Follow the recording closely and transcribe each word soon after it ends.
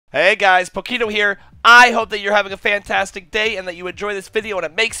Hey guys, Pokito here. I hope that you're having a fantastic day and that you enjoy this video and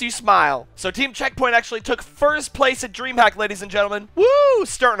it makes you smile. So Team Checkpoint actually took first place at DreamHack, ladies and gentlemen. Woo!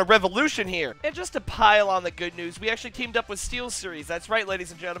 Starting a revolution here. And just to pile on the good news, we actually teamed up with SteelSeries. That's right,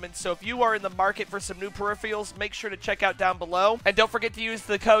 ladies and gentlemen. So if you are in the market for some new peripherals, make sure to check out down below. And don't forget to use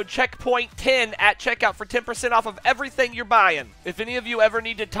the code Checkpoint10 at checkout for 10% off of everything you're buying. If any of you ever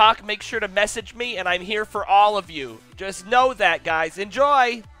need to talk, make sure to message me and I'm here for all of you. Just know that, guys.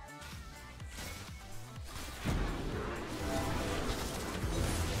 Enjoy!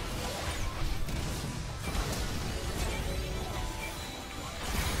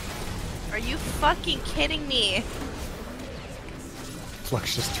 Are you fucking kidding me?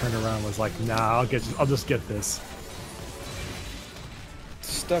 Flux just turned around and was like, nah, I'll just get this.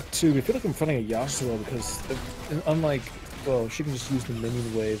 Stuck too. I feel like I'm fighting a Yasuo because unlike, well, she can just use the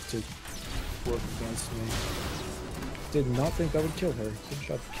minion wave to work against me. Did not think that would kill her. Good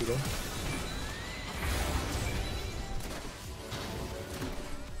shot, Pokito.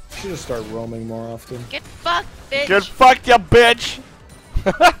 Should just start roaming more often. Get fucked, bitch! Get fucked, you bitch!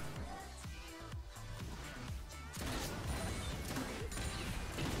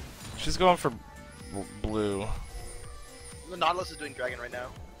 She's going for blue. The Nautilus is doing dragon right now.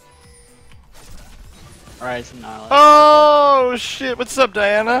 Alright, it's a Nautilus. Oh shit, what's up,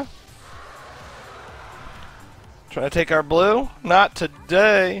 Diana? Trying to take our blue? Not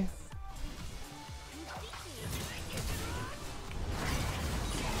today.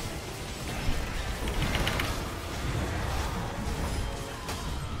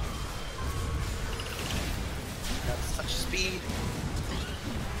 Got such speed.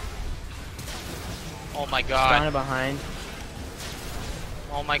 Oh my god. Down behind.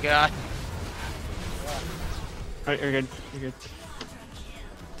 Oh my god. Alright, you're good. You're good.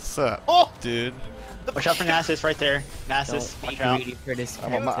 What's up, Oh! dude? Watch out for Nasus right there. Nasus, watch out. For this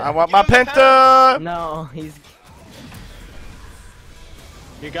I want my Penta! No, he's.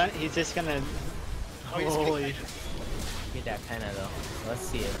 You're gonna. He's just gonna. Oh, he's Holy. Get that penna though. Let's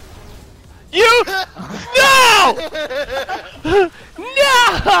see it. You! No!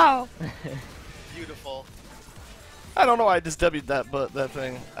 No! beautiful. I don't know why I just W'd that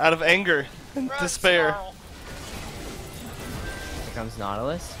thing. Out of anger and Red despair. Snarl. Here comes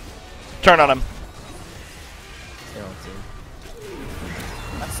Nautilus. Turn on him. Still don't see him.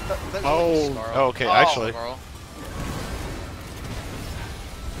 That's Oh, Snarl. okay, Oh, actually. Snarl.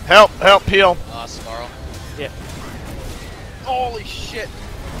 Help, peel. Snarl. Yeah. Holy shit.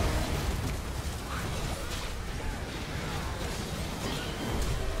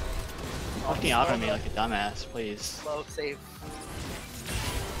 Fucking out on me like a dumbass, please. Slow save.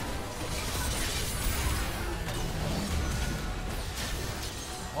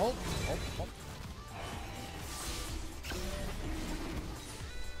 Oh.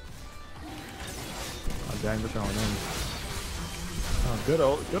 Oh, dang, they're going in. Oh,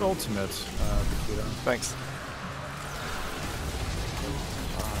 good ultimate, Pokito. Thanks.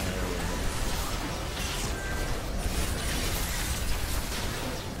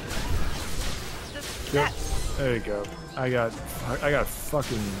 Yep. There you go. I got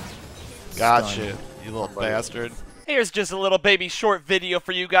fucking. Gotcha, stunned. you little Right. bastard. Here's just a little baby short video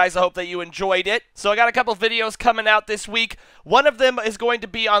for you guys. I hope that you enjoyed it. So I got a couple videos coming out this week. One of them is going to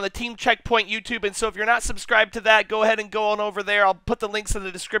be on the Team Checkpoint YouTube, and so if you're not subscribed to that, go ahead and go on over there. I'll put the links in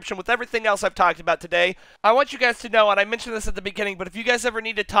the description with everything else I've talked about today. I want you guys to know, and I mentioned this at the beginning, but if you guys ever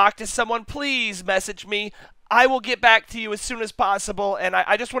need to talk to someone, please message me. I will get back to you as soon as possible, and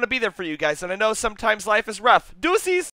I just want to be there for you guys, and I know sometimes life is rough. Deuces!